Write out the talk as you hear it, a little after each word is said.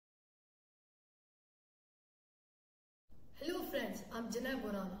I'm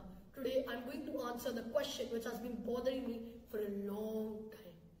Gyaneshwaran. Today I'm going to answer the question which has been bothering me for a long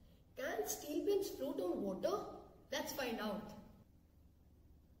time. Can steel pens float on water? Let's find out.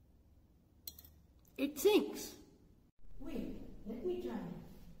 It sinks. Wait, let me try.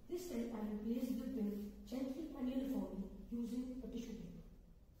 This time I will place the pen gently and uniformly using a tissue paper.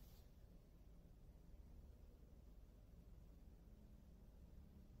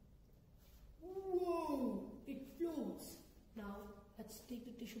 Whoa! It floats. Now let's take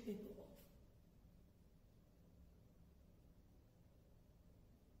the tissue paper off.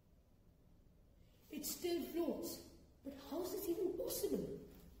 It still floats. But how is this even possible?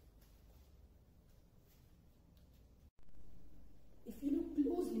 If you look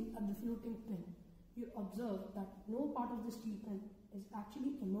closely at the floating pen, you observe that no part of the steel pen is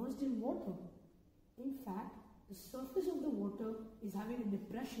actually immersed in water. In fact, the surface of the water is having a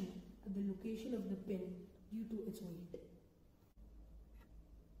depression at the location of the pen due to its weight.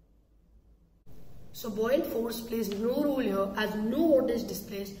 So buoyant force plays no role here as no water is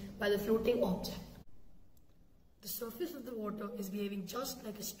displaced by the floating object. The surface of the water is behaving just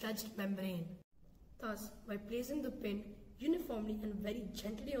like a stretched membrane. Thus, by placing the pen uniformly and very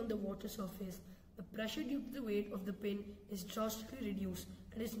gently on the water surface, the pressure due to the weight of the pen is drastically reduced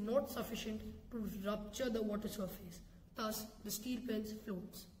and is not sufficient to rupture the water surface. Thus, the steel pen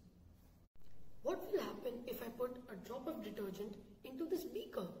floats. What will happen if I put a drop of detergent into this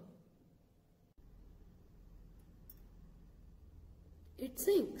beaker? It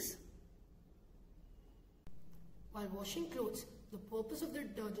sinks. While washing clothes, the purpose of the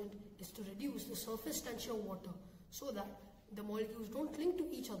detergent is to reduce the surface tension of water so that the molecules don't cling to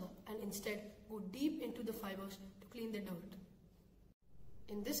each other and instead go deep into the fibers to clean the dirt.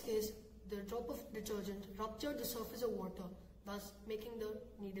 In this case, the drop of detergent ruptured the surface of water, thus making the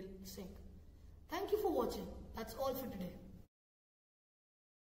needle sink. Thank you for watching. That's all for today.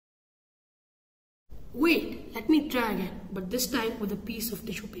 Wait, let me try again, but this time with a piece of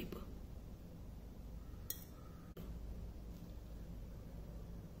tissue paper.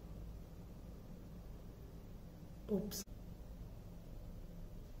 Oops.